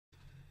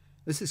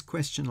This is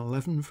question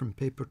 11 from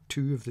paper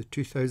 2 of the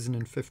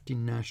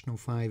 2015 National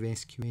 5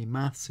 SQA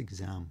Maths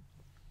exam.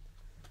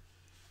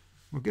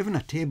 We're given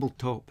a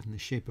tabletop in the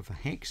shape of a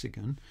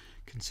hexagon.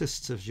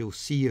 Consists, as you'll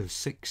see, of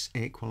 6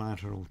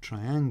 equilateral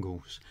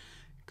triangles,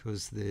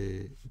 because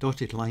the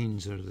dotted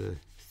lines are the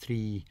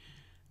 3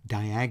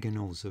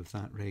 diagonals of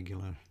that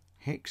regular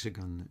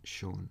hexagon that's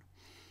shown.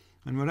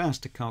 And we're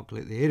asked to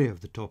calculate the area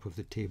of the top of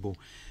the table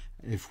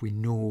if we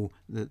know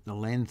that the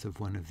length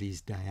of one of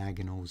these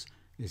diagonals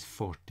is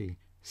 40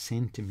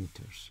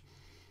 centimeters.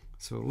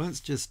 So let's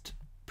just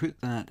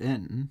put that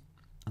in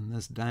on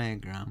this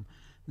diagram,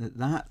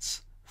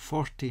 that's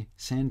 40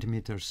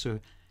 centimeters. So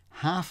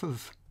half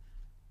of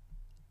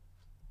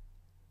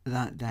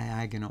that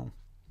diagonal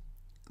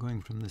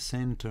going from the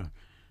center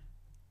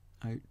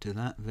out to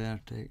that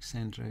vertex,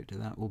 center out to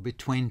that, will be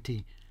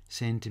 20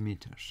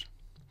 centimeters.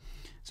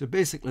 So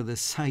basically the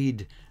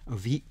side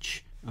of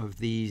each of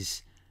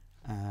these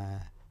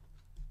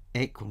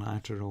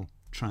equilateral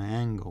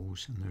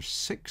triangles, and there's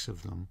 6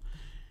 of them,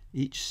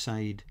 each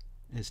side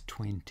is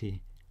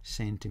 20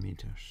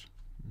 centimeters,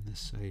 and this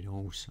side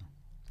also.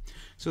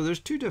 So there's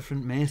 2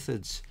 different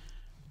methods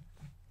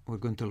we're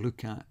going to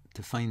look at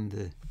to find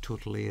the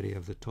total area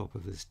of the top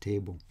of this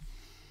table.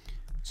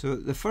 So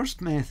the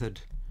first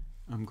method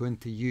I'm going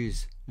to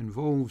use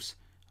involves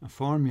a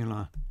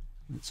formula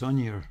that's on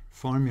your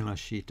formula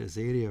sheet as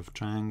area of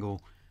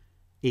triangle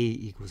A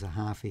equals a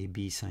half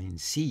AB sine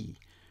C,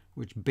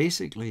 which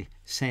basically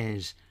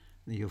says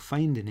that you'll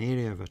find an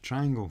area of a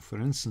triangle, for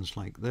instance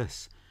like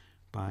this,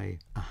 by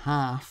a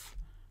half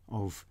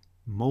of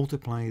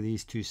multiply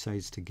these 2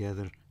 sides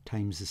together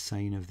times the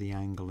sine of the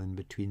angle in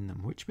between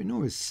them, which we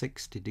know is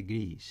 60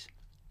 degrees.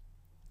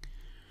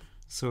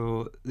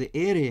 So the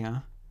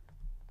area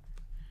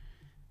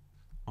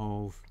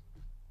of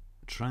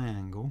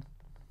triangle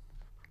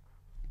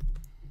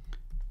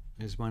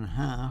is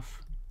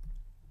 1/2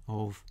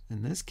 of,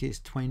 in this case,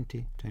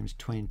 20 times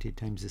 20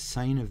 times the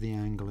sine of the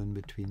angle in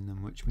between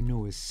them, which we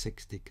know is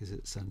 60 because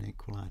it's an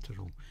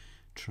equilateral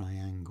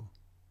triangle.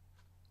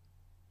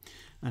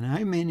 And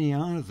how many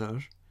are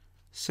there?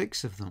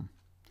 6 of them.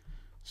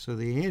 So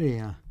the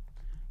area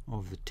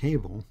of the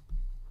table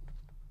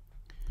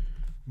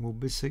will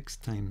be 6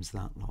 times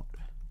that lot.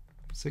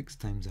 6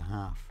 times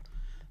 1/2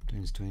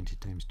 times 20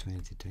 times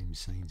 20 times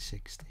sine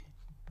 60.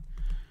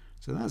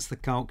 So that's the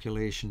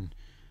calculation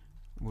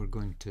we're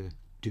going to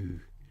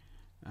do.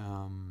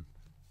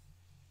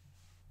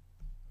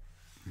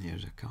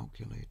 Here's a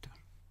calculator.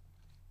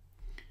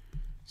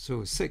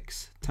 So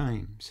 6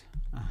 times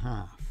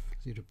 1/2,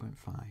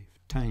 0.5,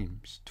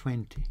 times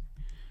 20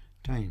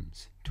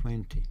 times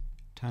 20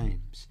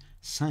 times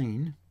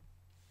sine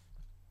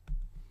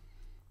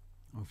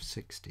of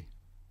 60.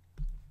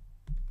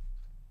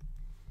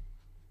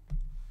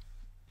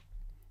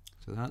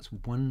 So that's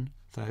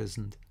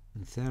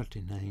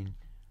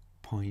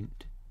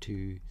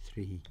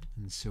 1039.23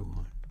 and so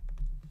on.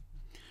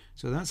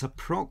 So that's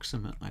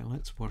approximately,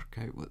 let's work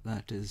out what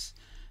that is,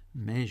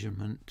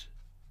 measurement,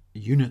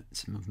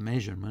 units of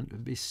measurement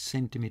would be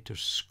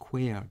centimetres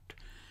squared.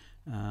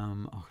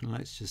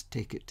 Let's just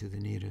take it to the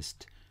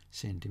nearest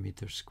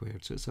centimetre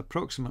squared. So it's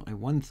approximately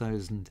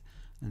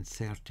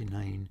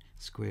 1039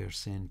 square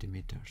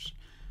centimetres,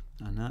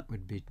 and that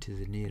would be to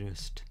the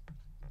nearest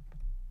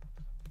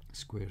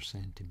square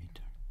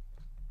centimetre.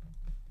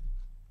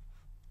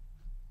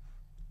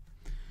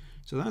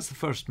 So that's the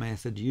first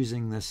method,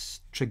 using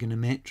this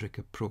trigonometric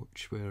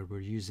approach where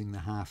we're using the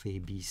half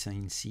AB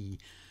sine C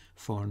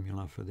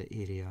formula for the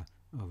area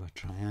of a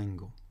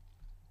triangle.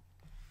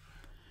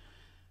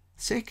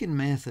 Second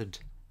method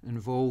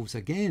involves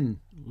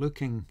again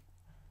looking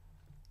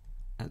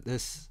at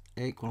this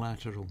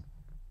equilateral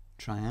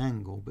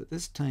triangle, but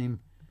this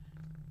time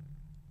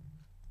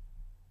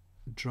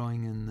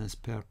drawing in this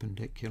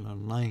perpendicular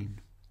line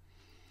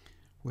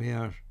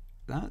where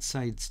that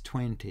side's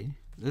 20.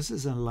 This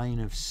is a line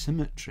of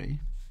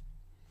symmetry,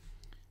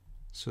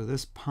 so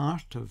this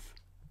part of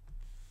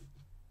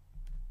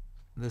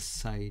this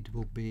side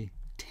will be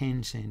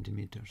 10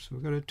 centimeters. So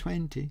we've got a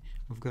 20,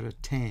 we've got a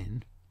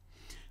 10,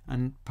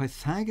 and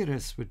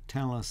Pythagoras would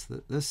tell us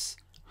that this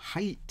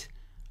height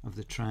of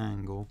the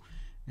triangle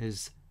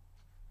is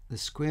the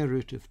square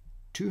root of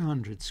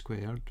 200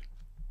 squared,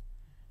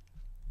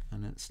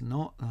 and it's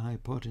not the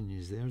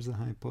hypotenuse. There's the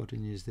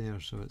hypotenuse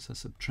there, so it's a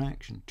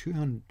subtraction.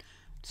 20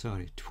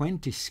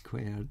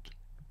 squared,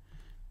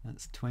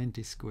 that's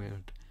 20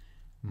 squared,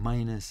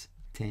 minus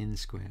 10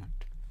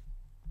 squared.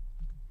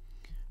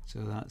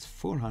 So that's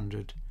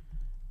 400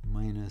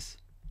 minus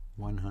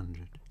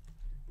 100.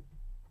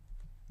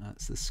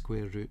 That's the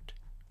square root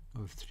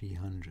of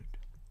 300.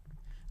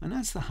 And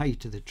that's the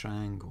height of the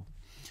triangle.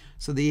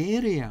 So the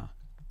area,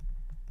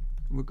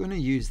 we're going to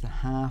use the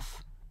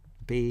half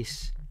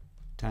base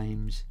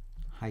times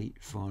height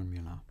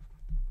formula.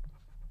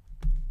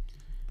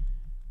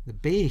 The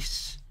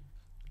base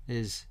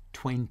is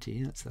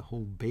 20, that's the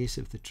whole base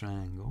of the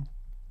triangle,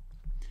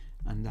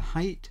 and the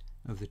height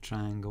of the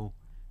triangle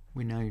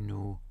we now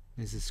know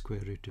is the square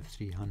root of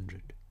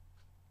 300.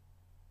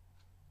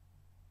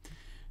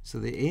 So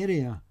the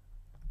area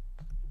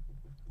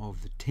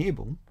of the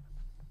table,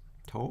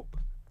 top,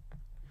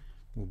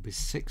 will be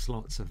 6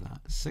 lots of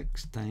that.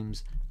 6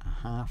 times a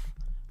half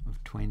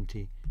of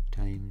 20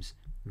 times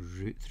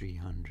root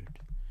 300.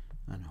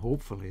 And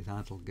hopefully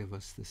that'll give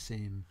us the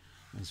same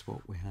as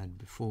what we had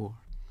before.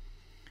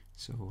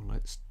 So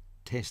let's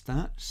test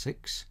that.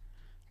 6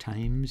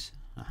 times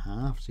a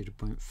half,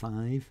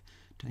 0.5,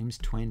 times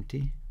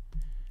 20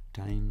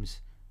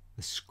 times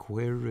the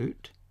square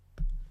root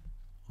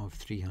of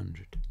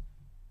 300.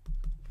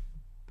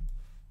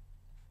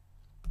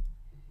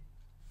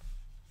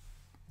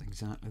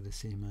 Exactly the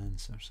same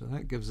answer. So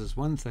that gives us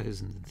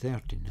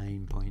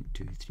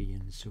 1039.23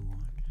 and so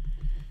on.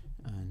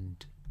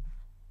 And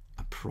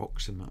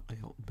approximately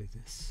it'll be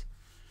this.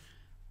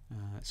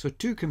 So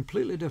 2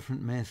 completely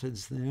different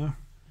methods there.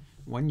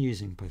 One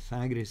using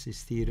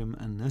Pythagoras' theorem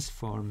and this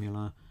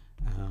formula,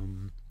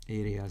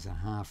 area as a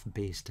half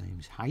base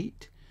times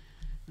height,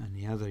 and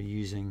the other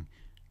using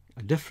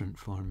a different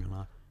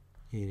formula,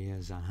 area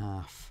as a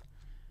half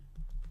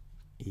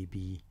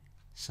AB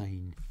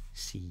sine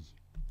C.